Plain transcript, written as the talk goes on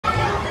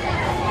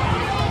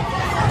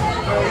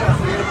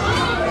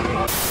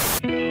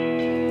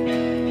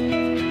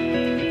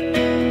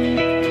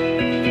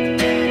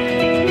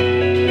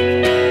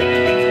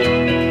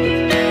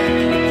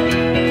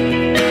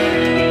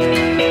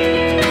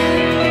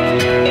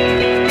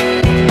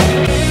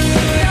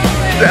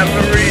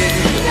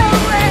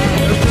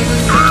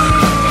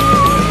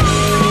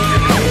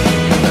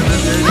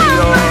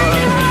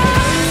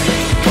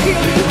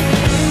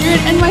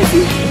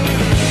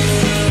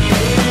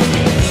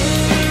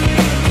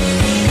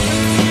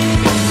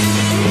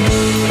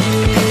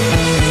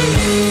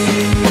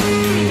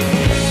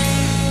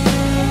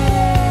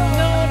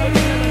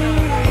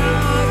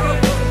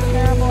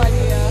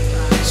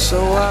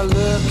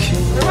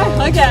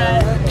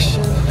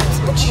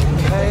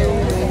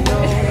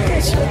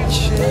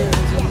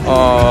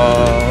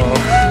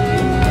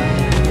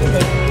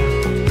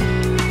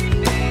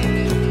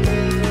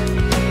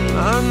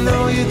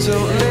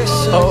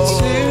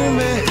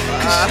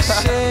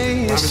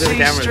To the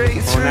camera.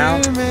 Oh, now?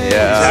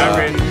 Yeah.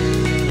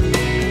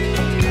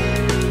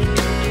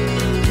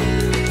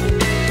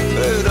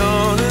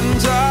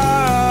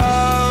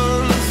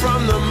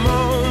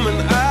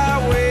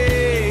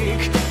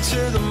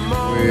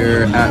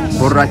 We're at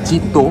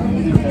Borrachito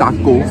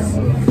Tacos.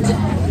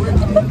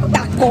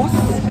 Tacos.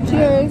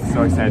 Cheers. So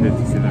excited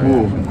to see the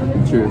Ooh,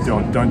 cheers.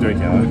 Don't do it,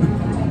 Kayla.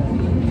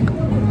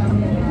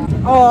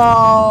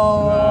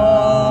 Oh.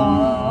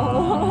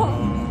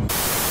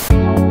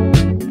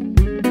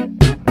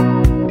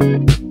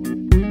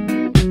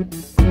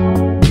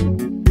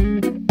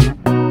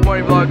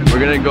 Morning vlog. We're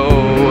gonna go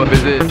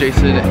visit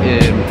Jason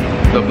in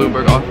the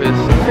Bloomberg office.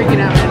 Freaking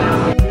out right now.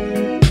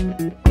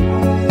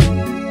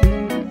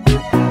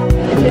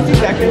 It's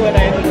exactly what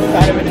I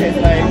thought it would taste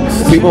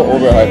like. People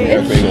overhype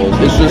their bagels.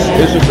 It's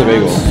just a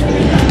bagel.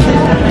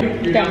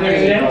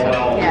 Demarie.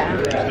 Yeah.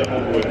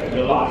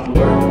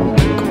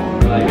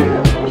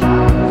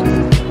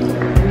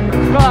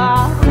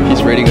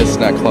 He's rating a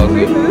snack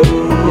closet.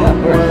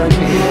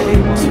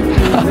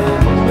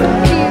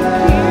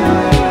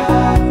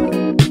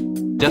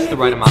 Just the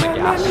right amount of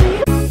gas.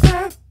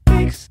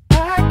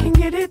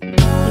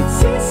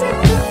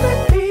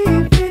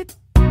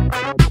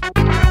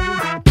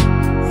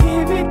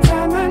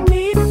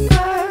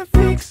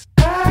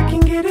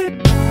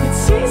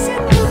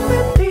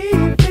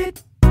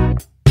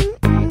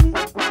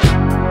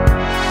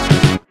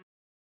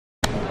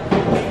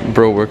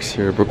 Bro works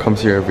here. Bro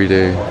comes here every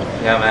day.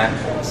 Yeah, man.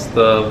 It's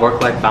the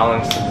work-life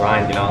balance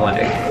grind, you know,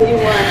 like. You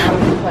won, I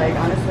was like,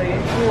 honestly.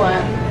 You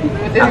won.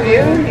 With this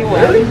view, you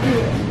won.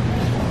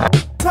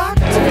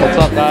 What's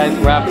up, guys?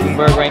 We're at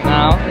Bloomberg right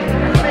now.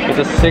 It's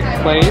a sick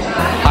place.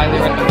 Highly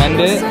recommend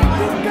it.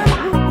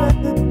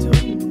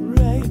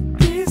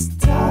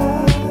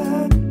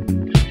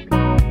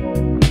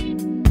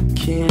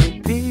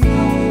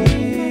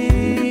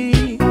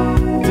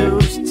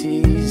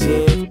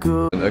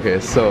 Okay,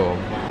 so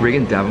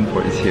Reagan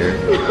Davenport is here.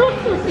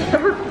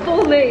 Her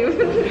full name.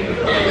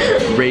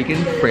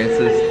 Reagan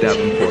Frances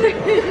Davenport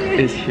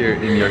is here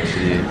in New York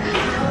City,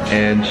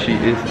 and she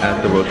is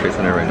at the World Trade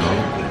Center right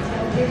now.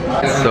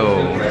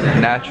 So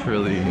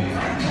naturally,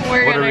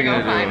 what are we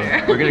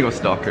gonna do? We're gonna go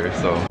stalk her.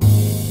 So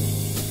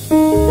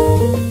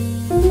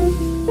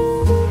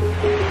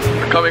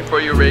we're coming for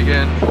you,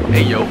 Reagan.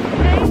 Hey yo.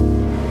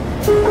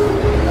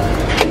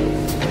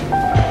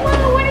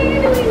 Whoa, what are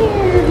you doing here?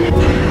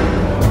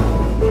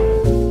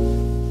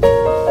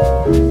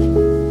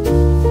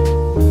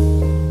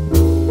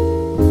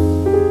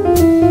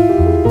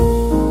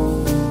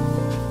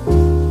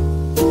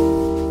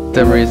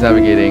 Demarie's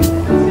navigating.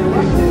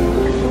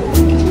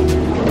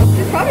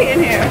 She's probably in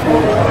here.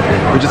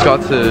 We just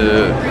got to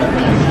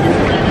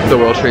the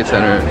World Trade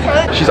Center.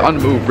 She's on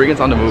the move. Reagan's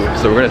on the move,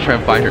 so we're gonna try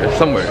and find her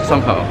somewhere,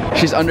 somehow.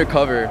 She's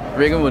undercover.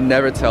 Reagan will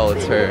never tell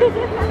it's her. She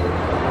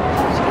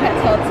can't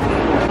tell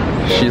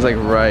it's me. She's like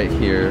right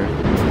here.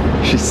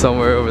 She's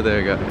somewhere over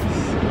there, guys.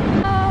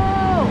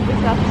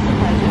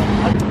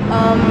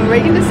 Oh,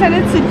 Reagan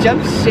decided to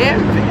jump ship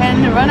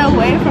and run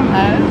away from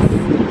us.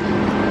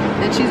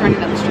 And she's running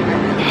down the street right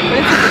now. But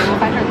it's okay, we'll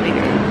find her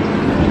later.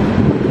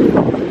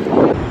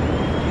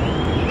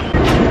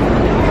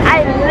 I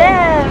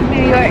love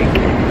New York.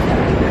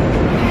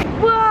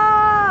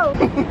 Whoa!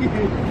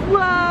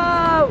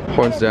 Whoa!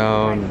 Horns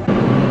down.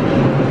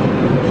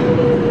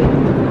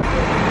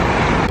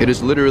 It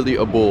is literally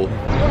a bull.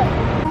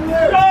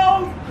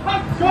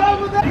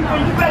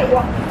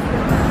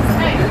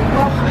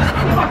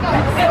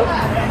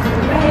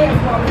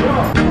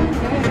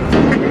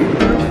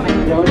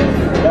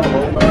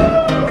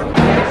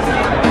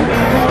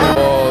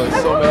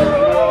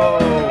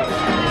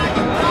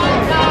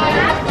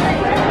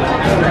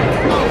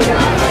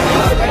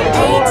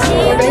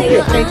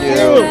 Thank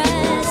you.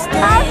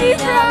 Happy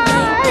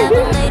Pride!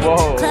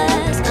 Whoa.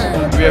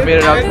 We have made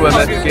it out to a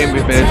Mets game.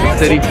 We've been to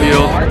City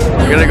Field.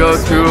 We're gonna go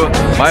to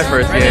my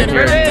first game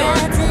here in New York.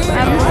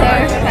 I'm so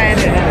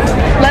excited.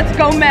 Let's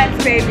go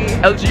Mets, baby.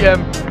 LGM.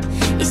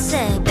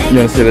 You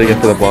wanna say that again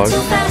for the vlog?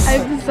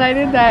 I've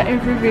decided that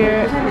if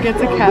Revere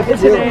gets a cap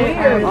today,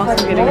 I'm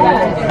also getting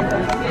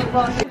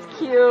one. It's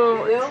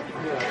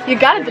cute. You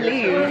gotta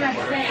believe.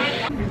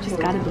 You just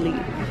gotta believe.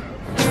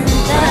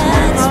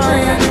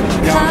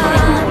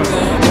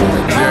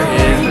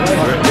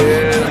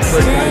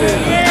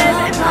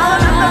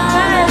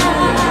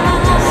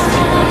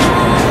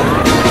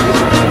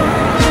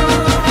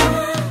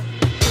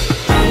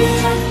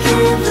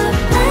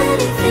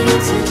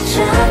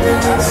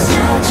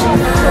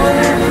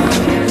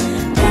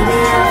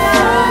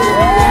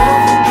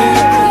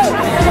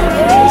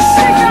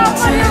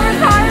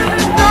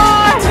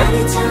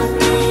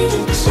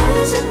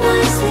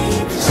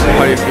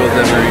 How do you feel,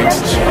 Demarie?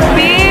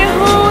 Be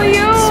who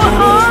you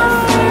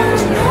are.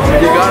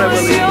 You gotta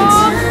believe.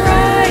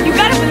 You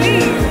gotta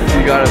believe.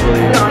 You gotta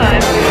believe.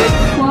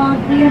 Vlog,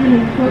 we have an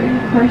important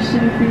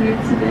question for you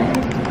today.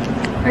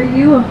 Are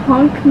you a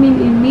honk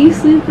me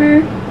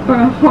sleeper or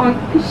a honk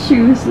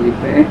shoe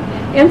sleeper?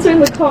 Answer in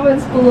the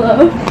comments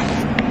below.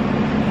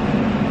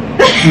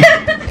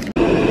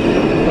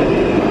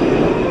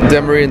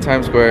 Demarie in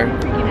Times Square.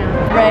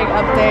 Reg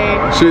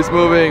update. She's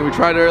moving. We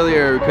tried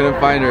earlier. We couldn't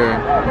find her.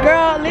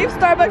 Girl, leave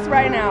Starbucks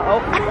right now.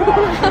 Oh.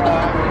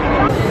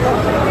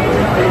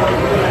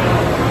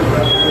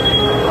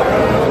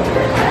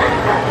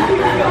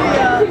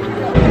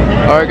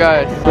 Alright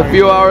guys, it's a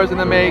few hours in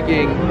the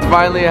making. It's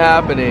finally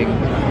happening.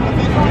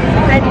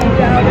 I need to go.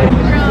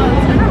 Girl,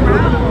 turn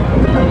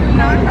around.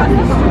 Now across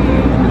the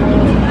street.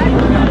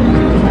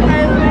 I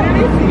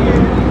literally see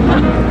it.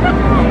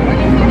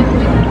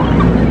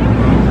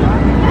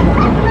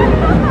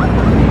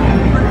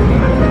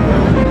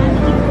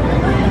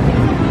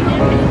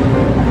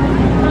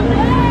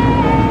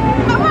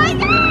 Oh my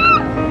god!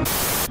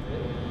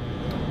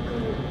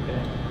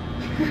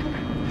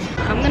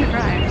 I'm gonna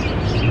cry.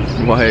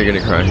 Why are you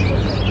gonna cry?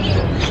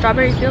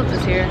 Strawberry Fields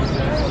is here.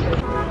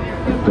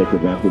 Take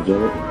advantage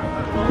of it.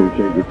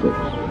 Appreciate your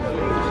tips.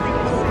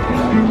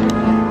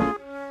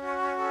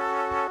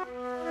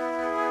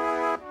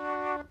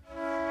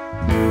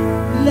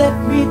 Let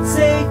me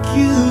take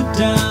you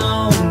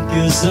down,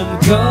 'cause I'm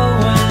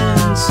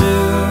going to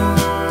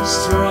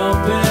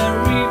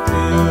Strawberry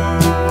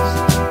Fields.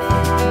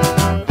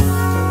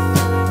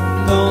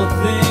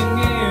 Nothing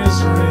is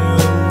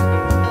real,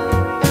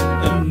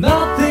 and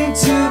nothing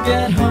to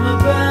get home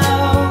about.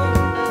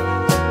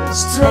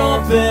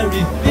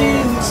 Strawberry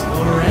Fields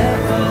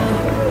forever.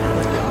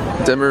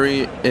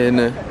 Demarie in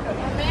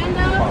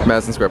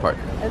Madison Square Park.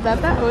 Is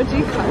that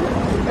OG cart?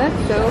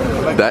 That's so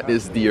weird. That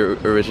is the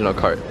original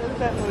cart.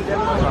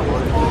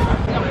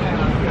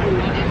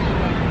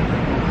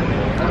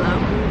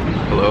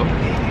 Hello?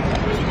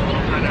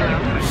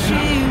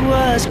 She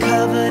was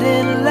covered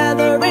in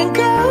leather and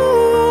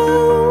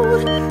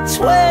gold,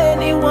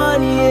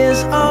 21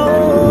 years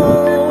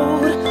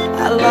old.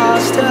 I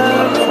lost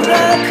her in the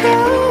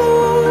cold.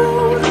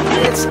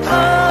 It's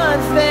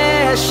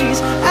unfair,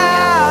 she's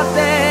out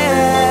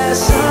there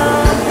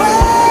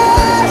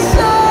somewhere,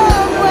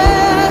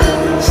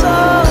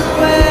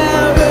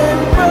 somewhere in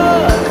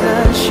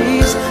Brooklyn.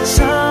 She's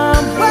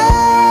somewhere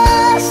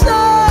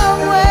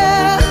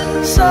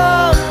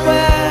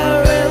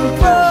in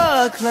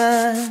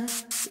Brooklyn.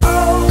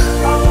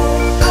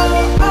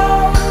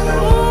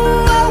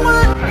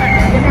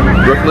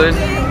 Brooklyn,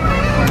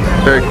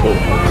 very cool.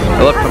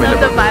 I love coming to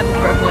the vibe of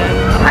Brooklyn.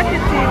 I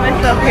could see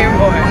myself here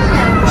more.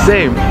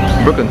 Same.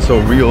 Brooklyn's so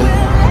real.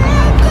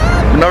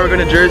 But now we're going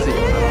to Jersey.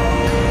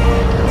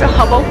 To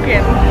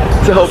Hoboken.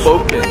 To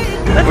Hoboken.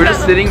 We're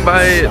just sitting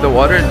by the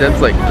water and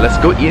Deb's like, let's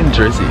go eat in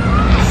Jersey.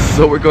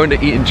 So we're going to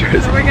eat in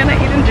Jersey. We're gonna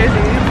eat in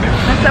Jersey.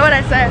 That's not what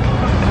I said.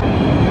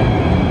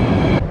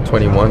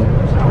 21.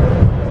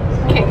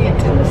 Can't get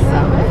to the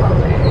sun.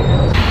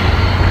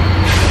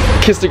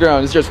 Kiss the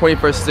ground. It's your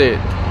 21st date.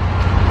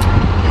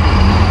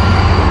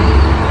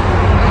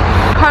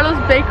 Carlos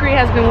Bakery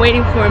has been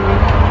waiting for me.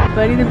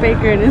 Buddy the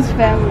baker and his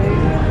family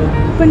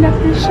opened up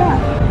this shop.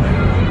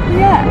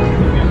 Yeah.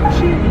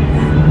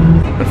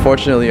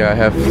 Unfortunately, I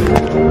have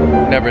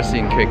never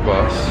seen Cake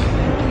Boss.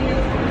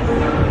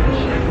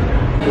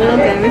 Little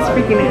Dan is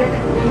freaking out.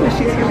 What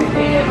she's gonna do.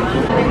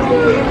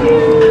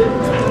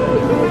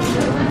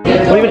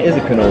 What even is a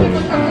cannoli?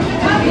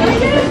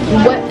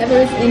 Whatever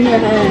is in your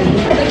hand.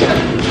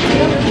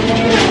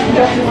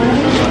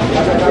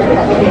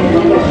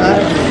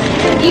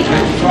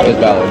 It's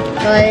Ballad.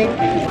 Like,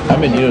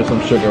 I'm in need of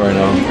some sugar right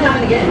now.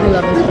 I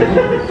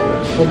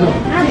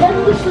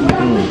love this one.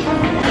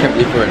 Can't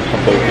believe we're in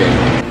Hoboken.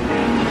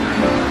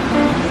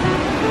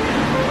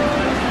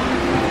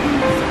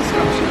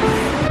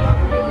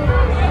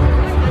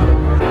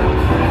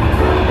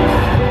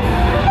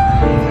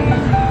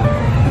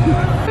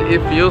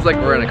 It feels like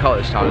we're in a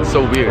college town. It's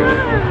so weird.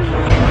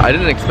 I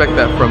didn't expect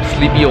that from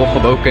sleepy old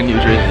Hoboken, New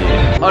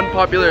Jersey.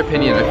 Unpopular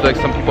opinion, I feel like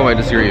some people might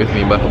disagree with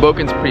me, but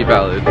Hoboken's pretty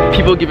valid.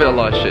 People give it a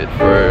lot of shit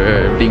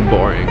for being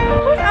boring.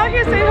 Who's out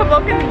here saying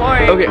Hoboken's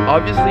boring? Okay,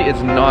 obviously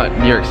it's not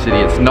New York City,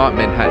 it's not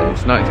Manhattan,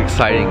 it's not as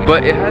exciting,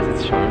 but it has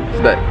its charm.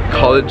 It's that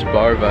college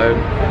bar vibe.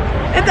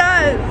 It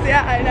does,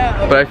 yeah, I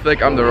know. But I feel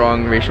like I'm the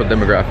wrong racial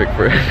demographic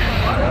for,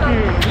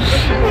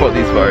 for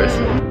these bars.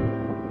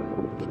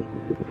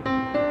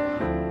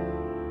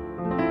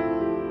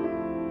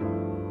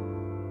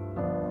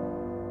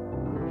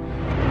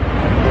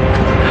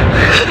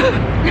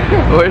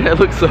 Why did I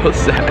look so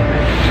sad?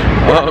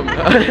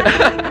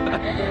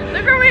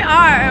 Look where we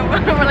are.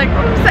 We're like,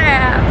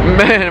 sad.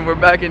 Man, we're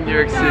back in New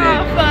York City.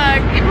 Oh,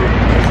 fuck.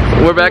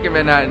 We're back in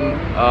Manhattan.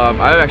 I'm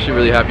actually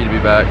really happy to be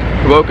back.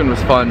 Hoboken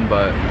was fun,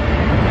 but...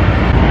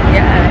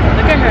 Yeah,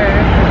 look at her.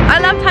 I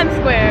love Times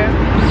Square.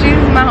 She's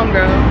my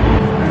homegirl.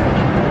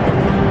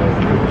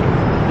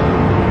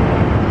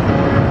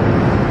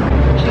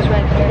 She's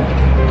right there.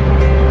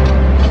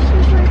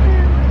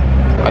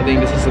 I think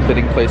this is a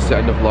fitting place to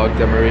end the vlog,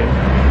 Demarie.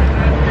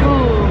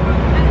 Ooh.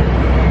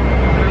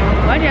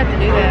 Why'd you have to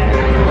do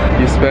that?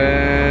 You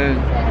spent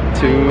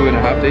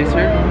 2.5 days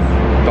here?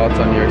 Thoughts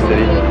on New York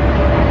City?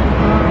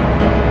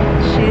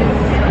 she's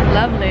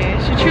lovely.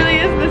 She truly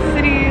is the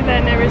city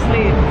that never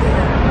sleeps.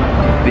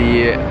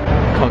 The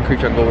concrete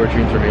jungle where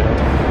dreams are made of.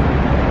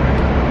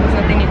 There's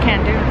nothing you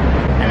can't do.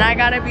 And I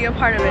gotta be a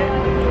part of it.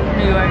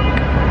 New York.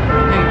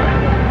 New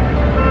York.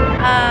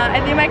 I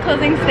think my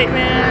closing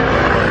statement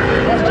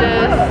is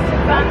just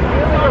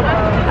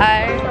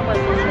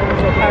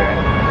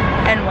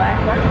NY.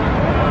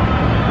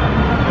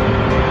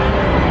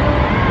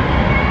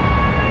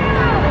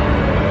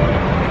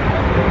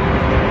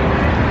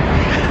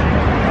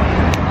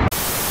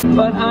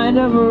 But I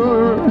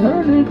never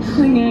heard it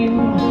singing.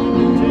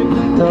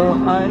 No,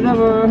 I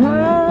never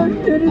heard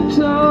it at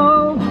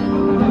all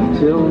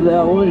till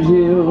that was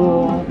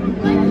you.